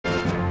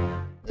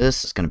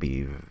This is going to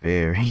be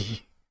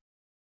very,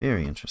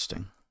 very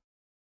interesting.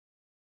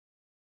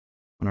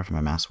 I wonder if my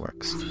mouse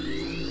works.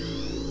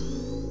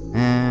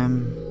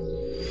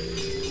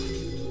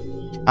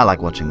 I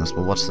like watching this.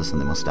 We'll watch this and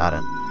then we'll start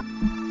it.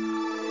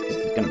 This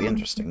is going to be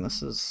interesting.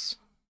 This is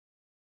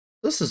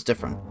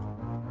different,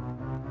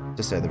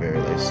 to say the very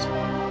least.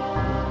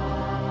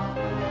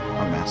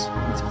 Wrong mouse.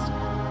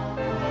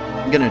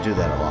 I'm going to do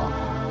that a lot.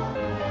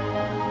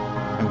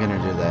 I'm going to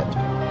do that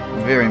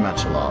very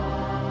much a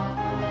lot.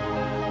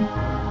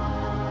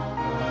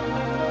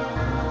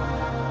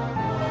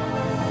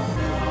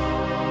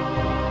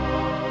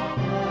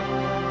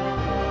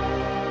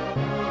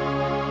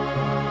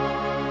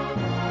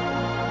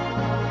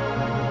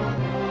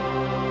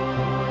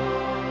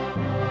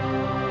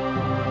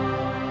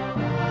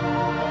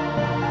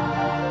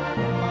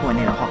 I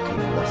need a hotkey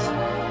for this.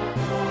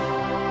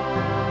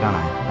 Don't I?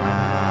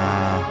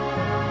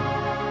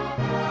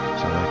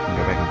 So that I can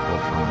go back and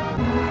forth from it.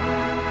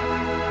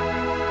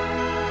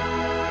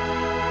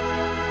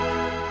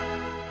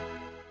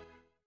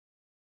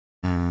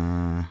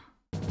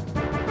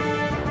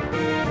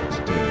 Let's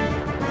do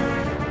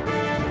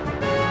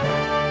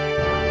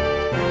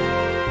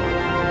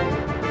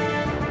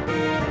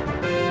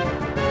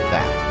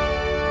that.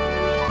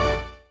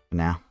 For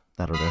now,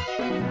 that'll do.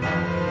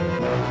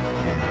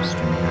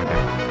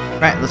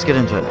 Right, let's get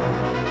into it.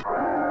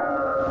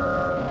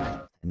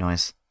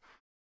 Noise.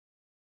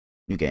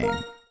 New game.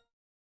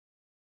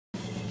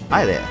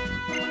 Hi there.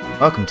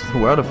 Welcome to the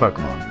world of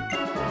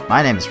Pokemon.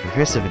 My name is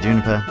Professor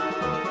Juniper.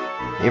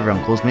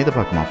 Everyone calls me the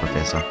Pokemon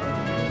Professor.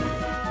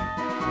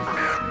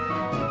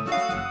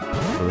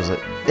 Who is it?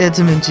 It's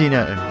a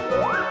Minccino.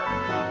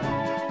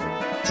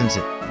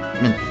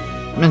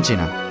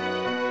 Minccino.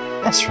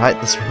 That's right,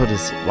 this world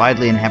is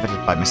widely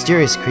inhabited by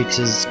mysterious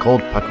creatures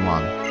called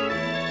Pokemon.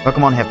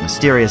 Pokemon have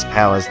mysterious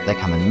powers, they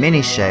come in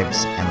many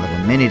shapes and live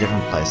in many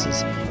different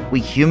places.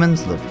 We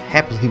humans live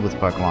happily with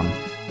Pokemon,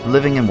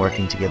 living and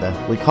working together.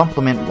 We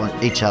complement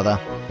each other,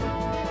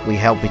 we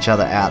help each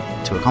other out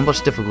to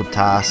accomplish difficult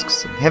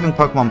tasks. Having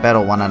Pokemon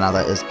battle one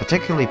another is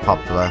particularly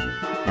popular,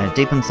 and it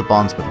deepens the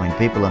bonds between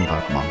people and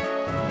Pokemon.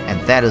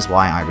 And that is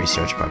why I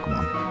research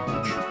Pokemon.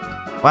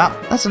 Well,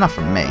 that's enough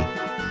from me.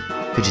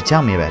 Could you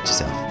tell me about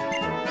yourself?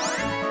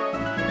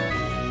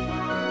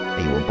 Are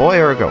you a boy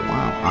or a girl?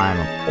 Well, I'm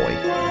a boy.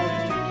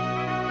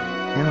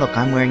 And look,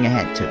 I'm wearing a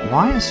hat too.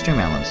 Why has Stream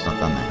Elements not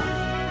done that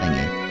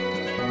thingy?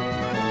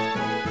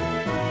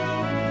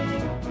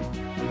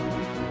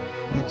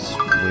 It's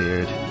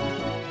weird.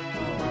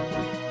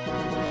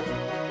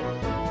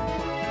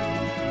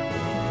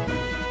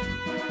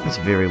 It's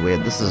very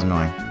weird. This is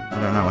annoying.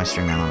 I don't know why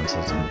Stream Elements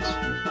has done it.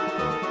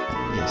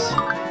 Yes.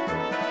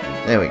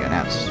 There we go.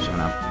 Now it's showing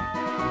up.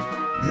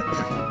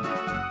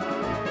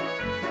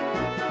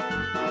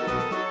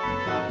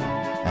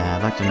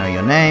 I'd like to know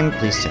your name.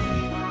 Please tell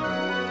me.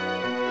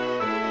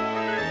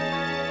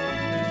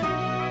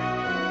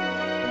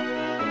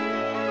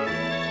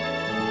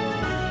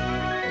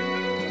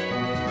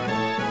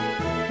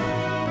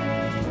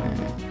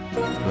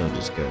 We'll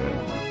just go.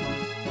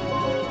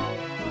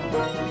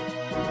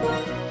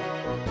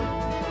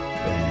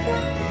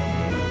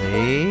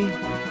 Bailey.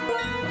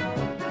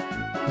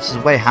 This is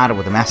way harder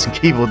with a mouse and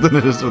keyboard than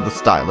it is with the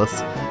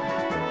stylus.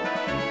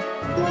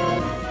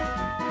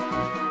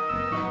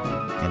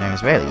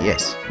 Bailey,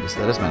 yes. Yes,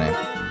 that is my name.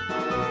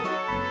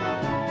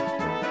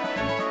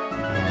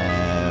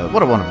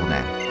 What a wonderful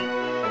name.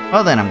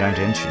 Well then, I'm going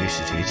to introduce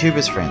you to your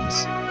tubers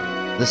friends.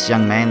 This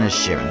young man is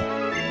Sharon.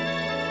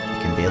 He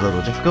can be a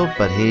little difficult,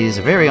 but he's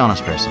a very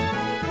honest person.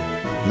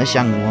 And this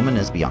young woman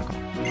is Bianca.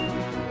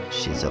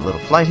 She's a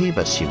little flighty,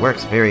 but she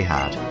works very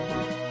hard.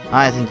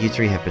 I think you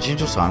three have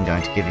potential, so I'm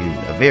going to give you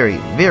a very,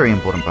 very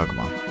important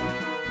Pokemon.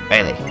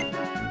 Bailey.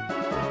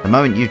 The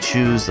moment you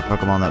choose the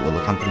Pokemon that will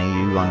accompany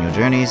you on your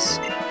journeys,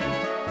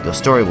 your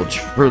story will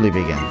truly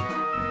begin.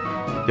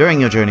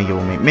 During your journey, you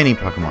will meet many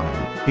Pokemon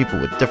and people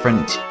with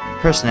different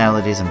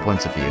personalities and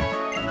points of view.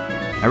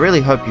 I really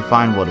hope you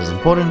find what is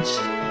important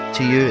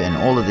to you in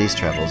all of these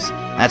travels.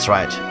 That's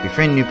right,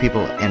 befriend new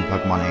people and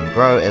Pokemon and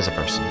grow as a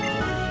person.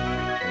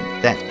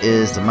 That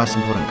is the most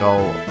important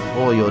goal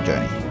for your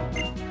journey.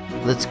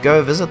 Let's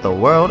go visit the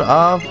world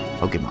of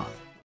Pokemon.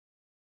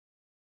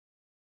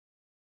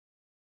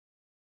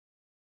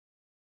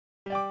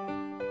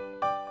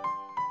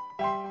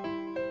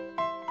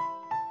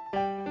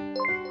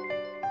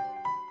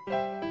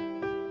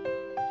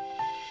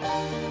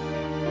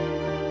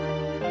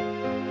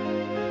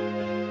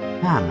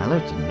 Ah, my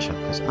alert didn't show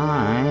because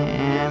I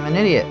am an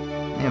idiot.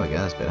 There we go,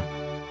 that's better.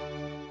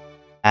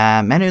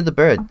 Manu the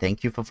Bird,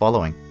 thank you for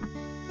following.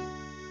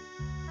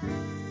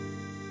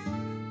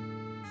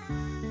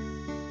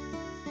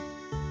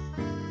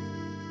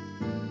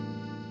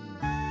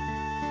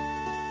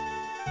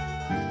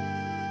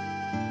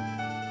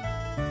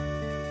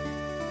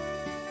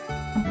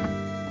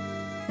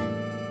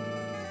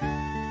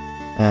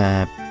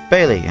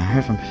 Bailey, I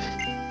heard from...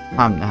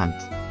 I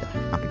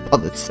can't be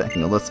bothered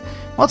saying all this.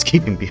 What's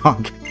keeping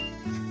Bianca?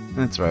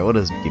 That's right, what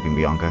is keeping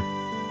Bianca?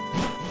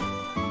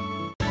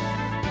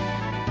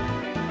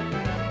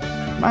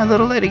 My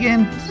little lady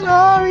again.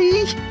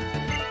 Sorry.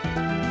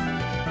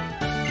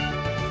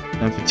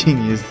 And for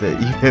 10 years that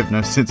you have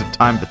no sense of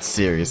time, but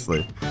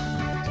seriously.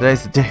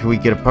 Today's the day we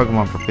get a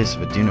Pokemon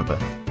Professor Juniper.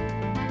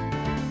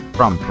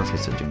 From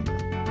Professor Juniper.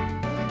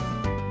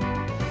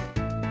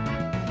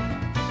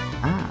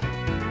 Ah.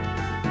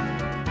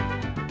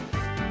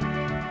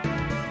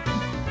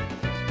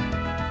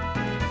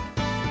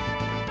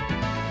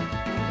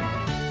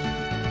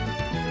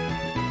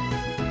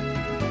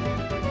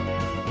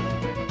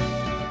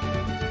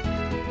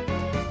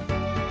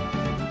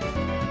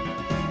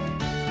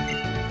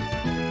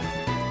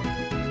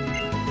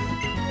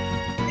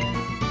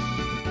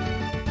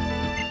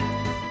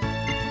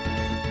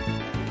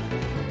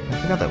 I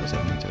forgot that was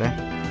happening today.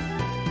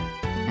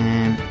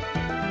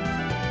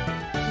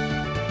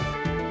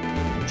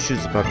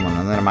 Choose the Pokemon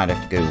and then I might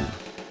have to go.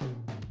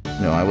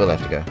 No, I will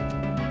have to go.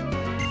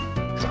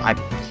 Because I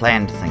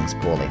planned things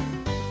poorly.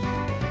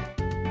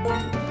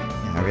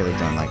 Yeah, I really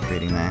don't like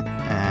reading that.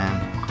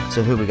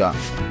 So who we got?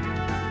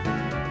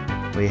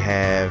 We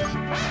have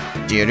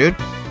Geodude,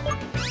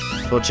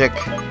 Torchic,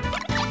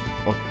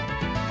 or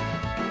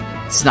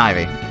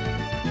Snivy,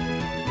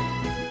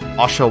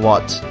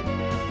 Oshawott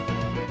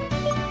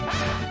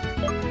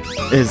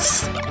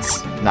is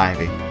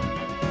Snivy.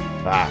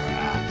 Alright.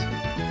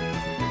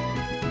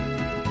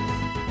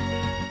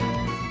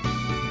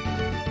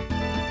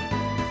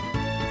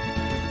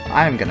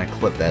 I'm gonna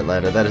clip that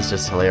later, that is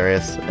just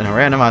hilarious. And a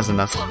Randomiser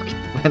Nuzlocke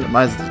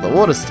randomizes the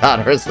water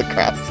starter as the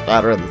grass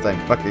starter in the same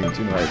fucking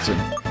generation.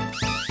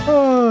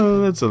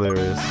 Oh, that's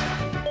hilarious.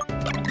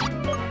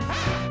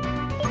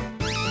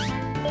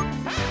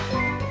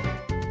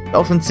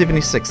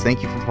 Dolphin76,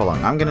 thank you for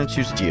following. I'm gonna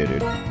choose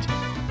Geodude.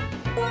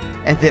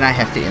 And then I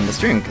have to end the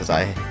stream because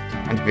I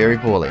went very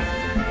poorly.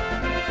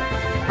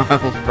 I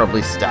will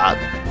probably start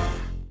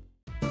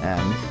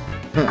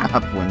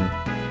up when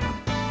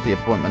the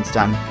appointment's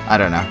done. I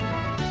don't know.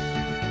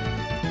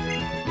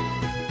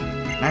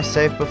 Can I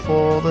save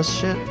before this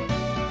shit?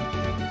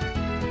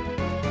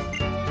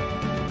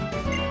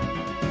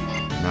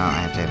 No,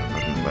 I have to have a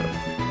fucking whittle.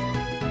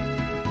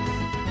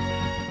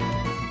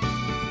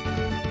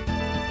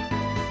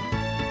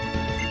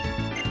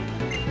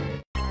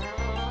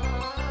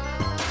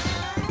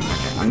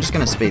 Okay, I'm just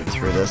gonna speed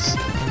through this.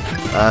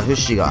 Who's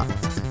she got?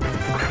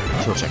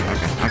 Torchic,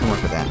 okay, I can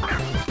work with that.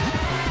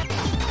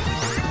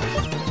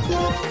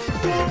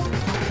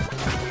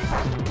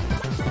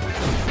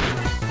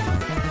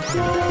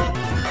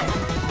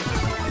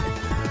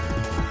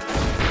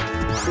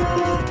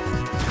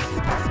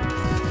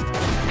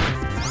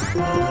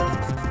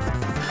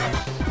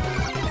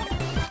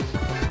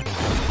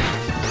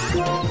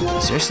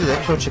 Seriously,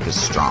 that Torchic is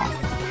strong.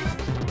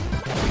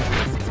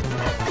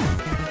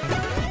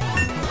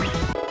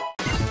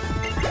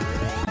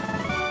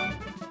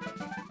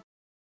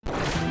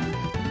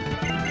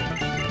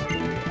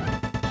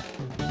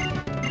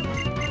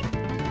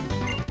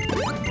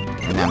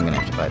 And now I'm gonna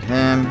have to fight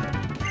him.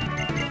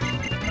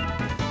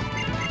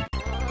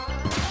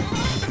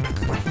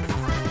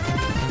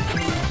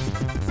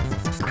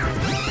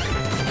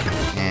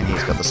 And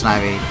he's got the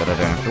Snivy, but I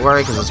don't have to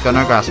worry because it's got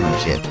no grass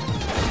moves yet.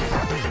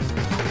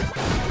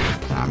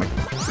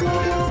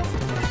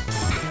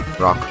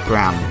 Rock,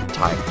 ground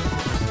type.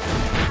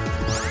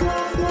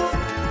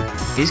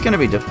 He's gonna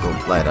be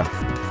difficult later.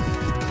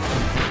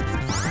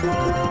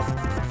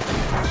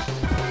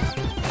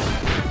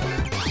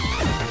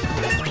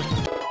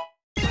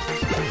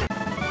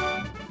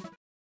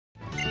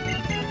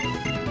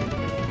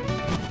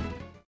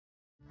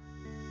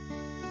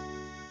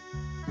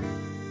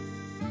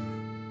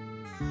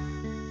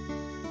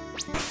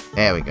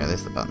 There we go,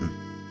 there's the button.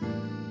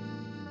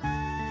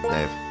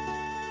 Save.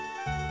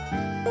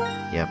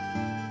 Yep.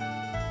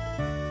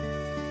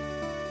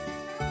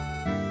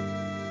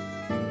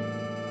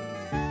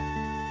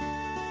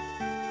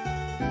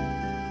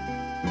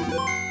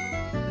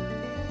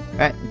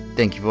 Alright,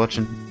 thank you for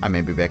watching. I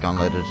may be back on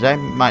later today,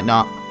 might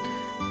not.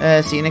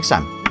 See you next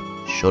time.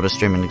 Shortest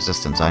stream in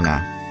existence, I know.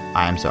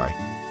 I am sorry.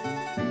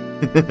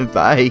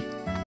 Bye.